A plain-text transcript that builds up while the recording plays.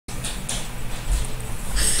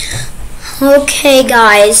Okay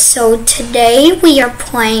guys, so today we are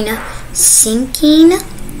playing Sinking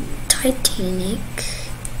Titanic,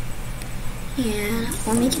 and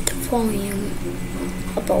let me get the volume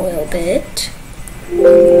up a little bit.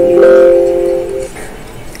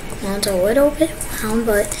 Not a little bit loud,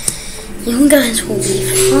 but you guys will be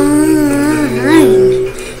fine.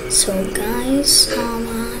 So guys,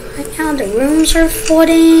 right now the rooms are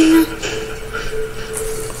flooding.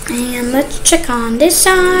 And let's check on this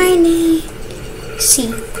side.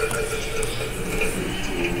 See.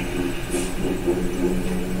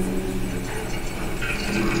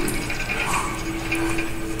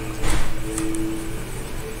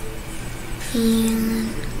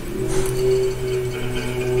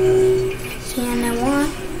 And I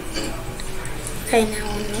want. Okay, now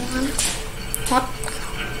I'm on. What?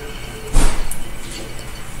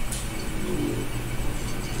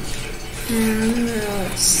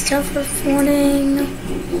 And stuff are floating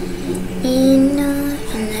in,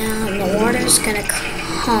 and now the water's gonna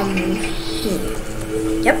come here.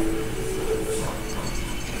 Yep.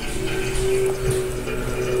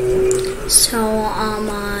 So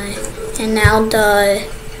and now the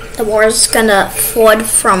water's gonna flood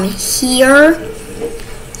from here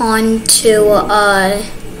onto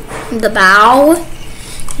the bow.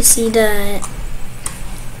 You see the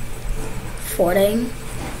floating.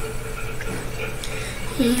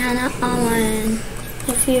 And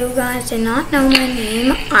if you guys did not know my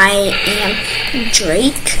name, I am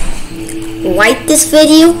Drake. Like this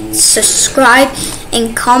video, subscribe,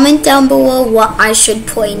 and comment down below what I should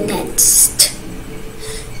play next.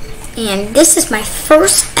 And this is my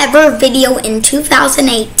first ever video in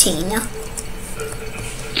 2018.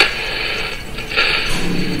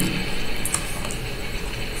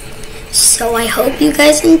 So I hope you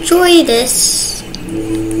guys enjoy this.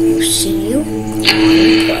 See you on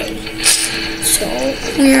play. So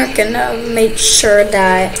we are gonna make sure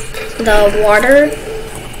that the water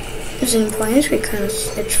is in place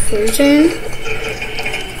because it's freezing.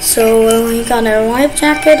 So we got our life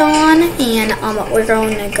jacket on, and we're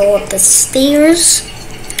going to go up the stairs.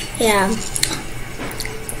 Yeah.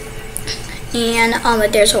 And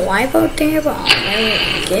there's a lifeboat there, but I'm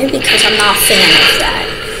really good because I'm not a fan of that.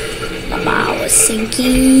 The bow was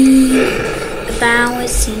sinking. Bow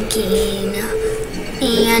is sinking,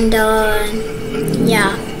 and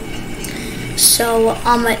yeah. So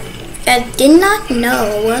I did not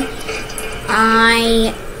know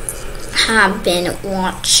I have been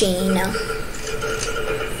watching,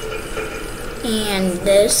 and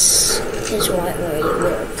this is what we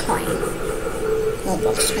were playing.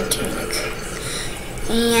 Roblox Titanic,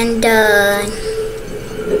 and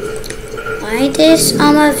why this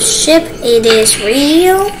ship? It is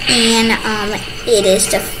real, and it is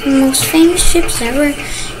the most famous ships ever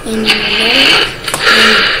in the world.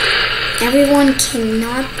 And everyone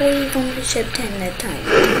cannot believe on the ship that the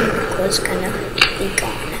Titanic was gonna be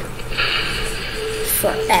gone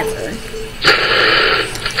forever.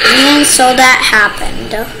 And so that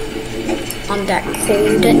happened on that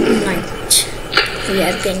cold night. We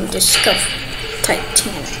have been discovered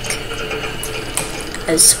Titanic,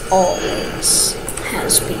 as always,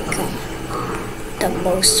 has become the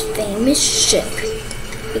most famous ship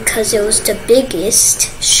because it was the biggest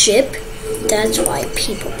ship. That's why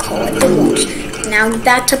people call it the most. Now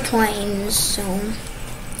back to planes. So,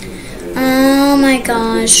 oh my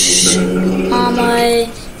gosh,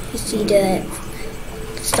 you see that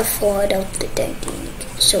it's the flood of the Titanic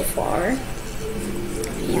so far.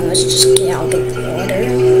 And let's just get out of the water.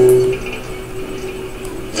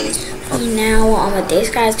 Now, this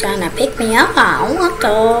guy's trying to pick me up. I don't want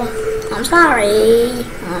to. I'm sorry.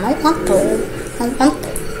 I don't want to. I don't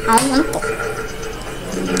want to.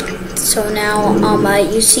 So now,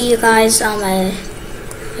 you see, you guys,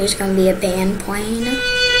 there's gonna be a band playing.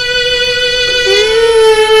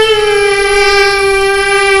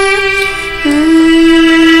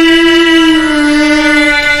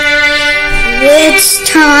 Let's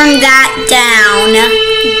turn that down.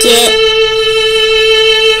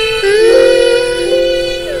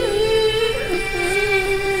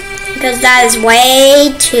 Because that is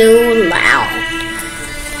way too loud.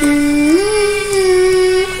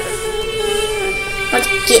 Let's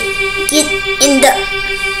get in the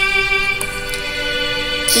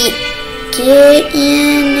get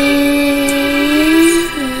in it.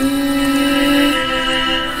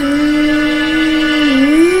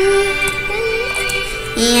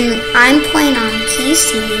 And I'm playing on PC.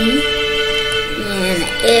 And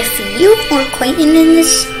if you are quitting in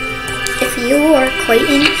this. If you are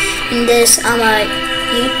quitting in this, and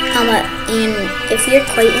if you're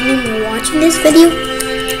quitting and you're watching this video,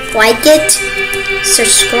 like it,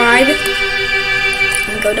 subscribe,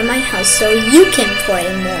 and go to my house so you can play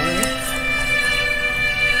more.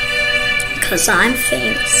 Cause I'm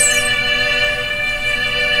famous.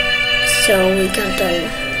 So we got the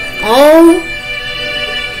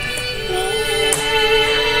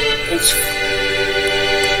it's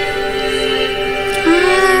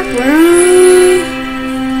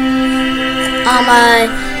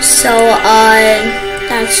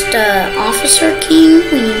that's the Officer King.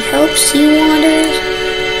 We need help, sea waters.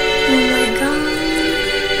 Oh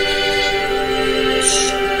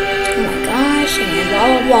my gosh, and blah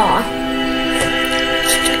blah blah.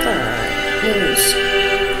 Let's check our news.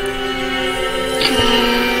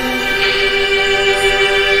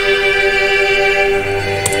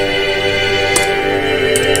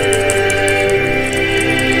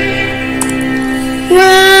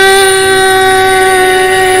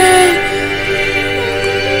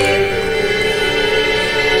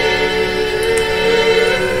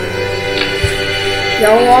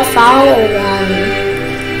 Y'all follow along.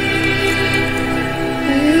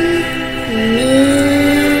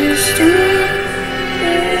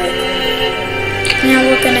 Now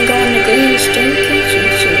we're gonna go on the green staircase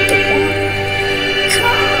and see the one.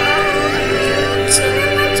 Come see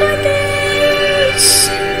what's like this.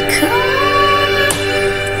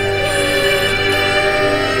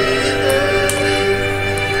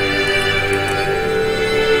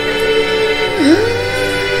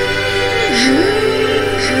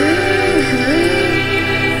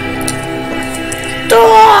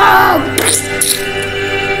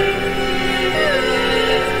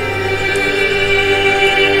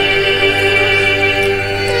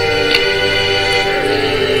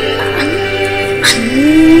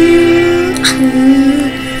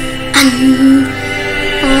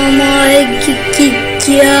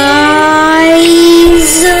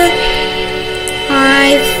 Guys,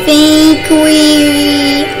 I think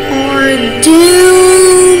we are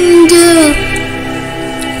doomed.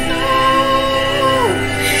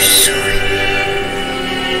 Sorry.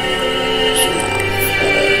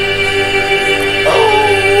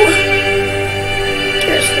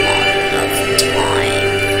 There's not enough time.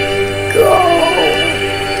 Go.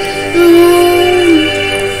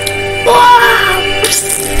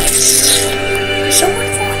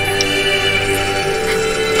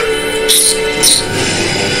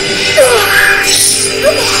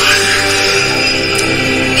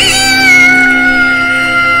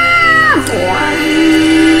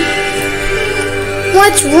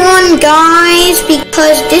 Let's run, guys,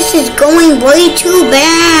 because this is going way too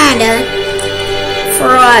bad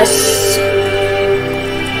for us.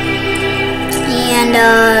 And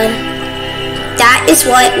that is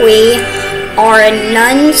what we are,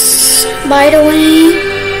 nuns, by the way.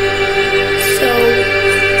 So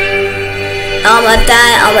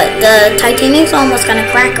the Titanic's almost gonna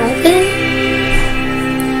crack open.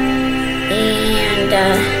 And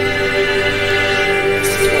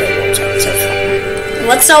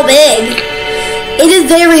what's so big? It is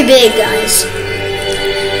very big, guys.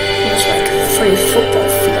 It's like 3 football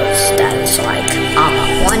fields. That is like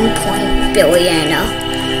 1 billion.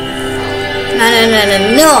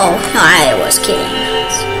 No, I was kidding.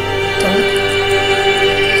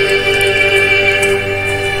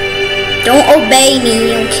 Don't obey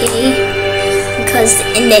me, okay? Because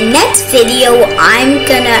in the next video, I'm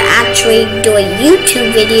gonna actually do a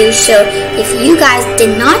YouTube video, so if you guys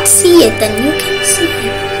did not see it, then you can see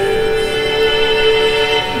it.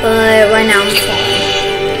 But right now I'm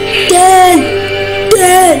falling. Dad!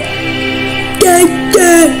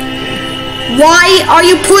 Why are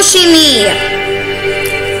you pushing me?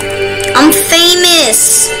 I'm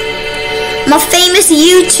famous. I'm a famous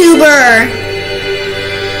YouTuber.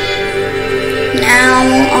 Now,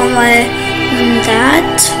 when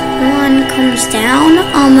that one comes down,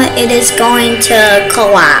 it is going to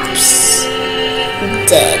collapse.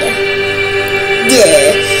 Dead.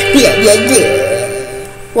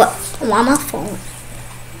 What? Why am I falling?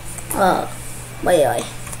 Wait.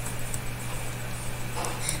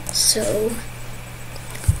 So,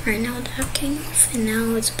 right now that came off, and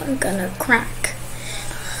now it's gonna crack.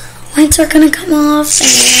 Lights are gonna come off,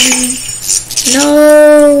 and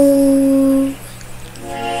no.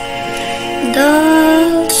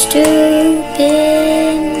 The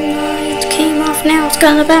stupid lights came off. Now it's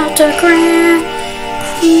about to crack.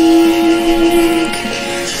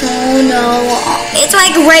 Oh no! It's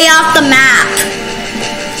like way off the map.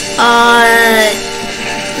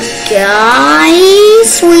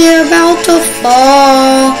 Guys, we're about to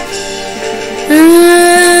fall.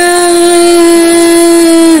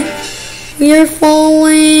 We're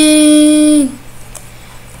falling.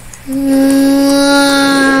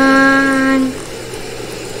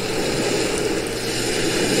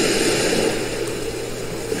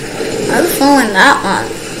 on that one.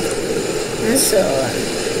 So,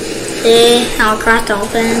 see how it cracked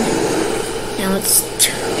open? Now it's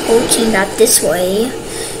tilting back this way.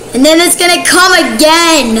 And then it's gonna come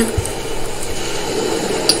again!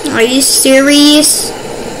 Are you serious?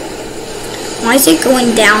 Why is it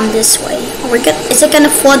going down this way? Is it gonna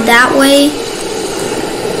flood that way?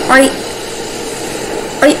 Are you...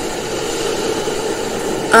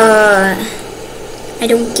 I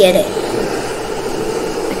don't get it.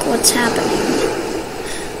 Like, what's happening?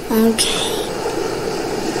 Okay.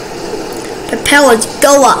 Propellers,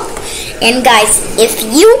 go up. And guys, if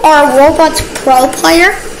you are a Roblox Pro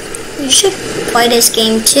player, you should play this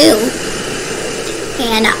game too.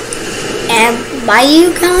 And by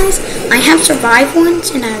you guys, I have survived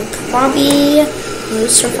once, and I probably will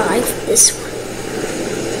survive this one.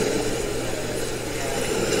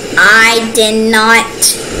 I did not.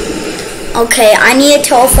 Okay, I need a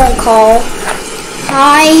telephone call.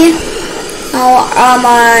 Hi.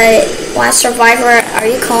 Last survivor, are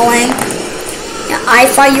you calling? Yeah, I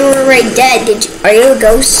thought you were already dead. Are you a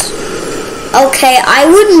ghost? Okay, I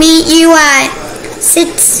would meet you at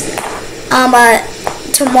 6,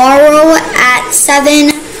 tomorrow at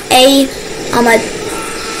 7 a.m.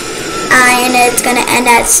 And it's gonna end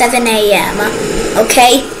at 7 a.m.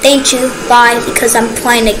 Okay, thank you, bye, because I'm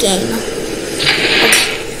playing a game.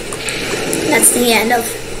 Okay, that's the end of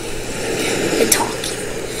the talking.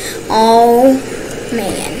 Oh,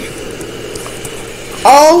 man.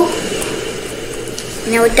 Oh,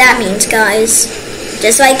 you know what that means, guys.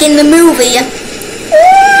 Just like in the movie.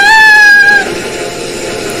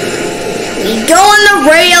 We go on the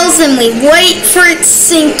rails and we wait for it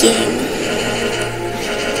sinking.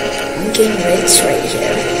 I'm getting rigs right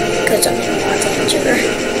here because I'm in more danger.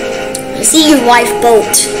 I see your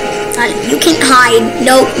lifeboat. You can't hide.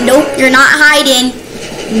 Nope, nope, you're not hiding.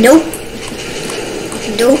 Nope.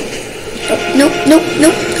 Nope. Nope, nope,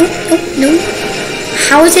 nope, nope, nope, nope.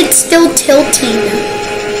 How is it still tilting?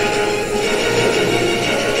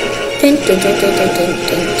 Dun, dun, dun, dun, dun, dun,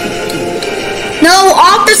 dun, dun. No,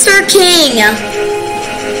 Officer King!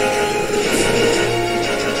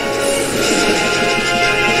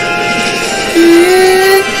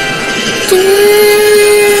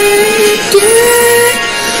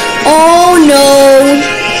 Oh no!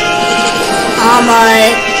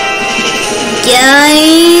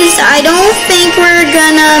 Guys, I don't think we're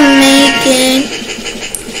gonna make it.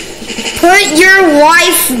 Put your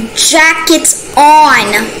life jackets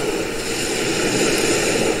on.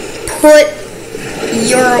 Put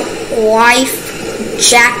your life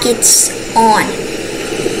jackets on.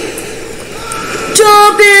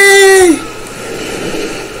 Jump in!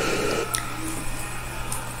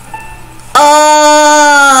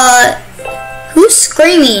 Who's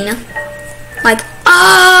screaming? Like,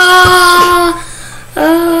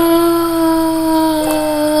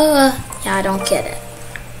 yeah, I don't get it.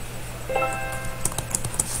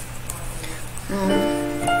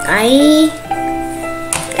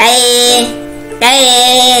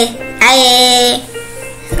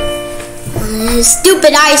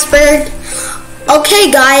 Stupid iceberg.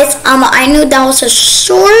 Okay guys, I know that was a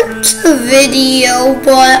short video,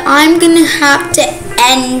 but I'm gonna have to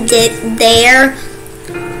end it there.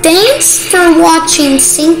 Thanks for watching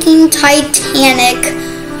Sinking Titanic,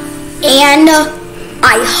 and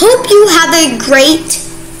I hope you have a great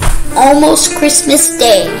almost Christmas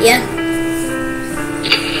day.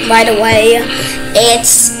 By the way,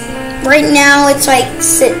 right now it's like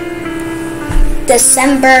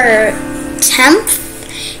December 10th,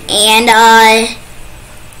 and I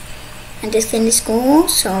just finished school,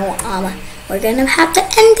 so we're gonna have to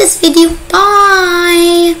end this video.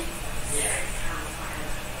 Bye.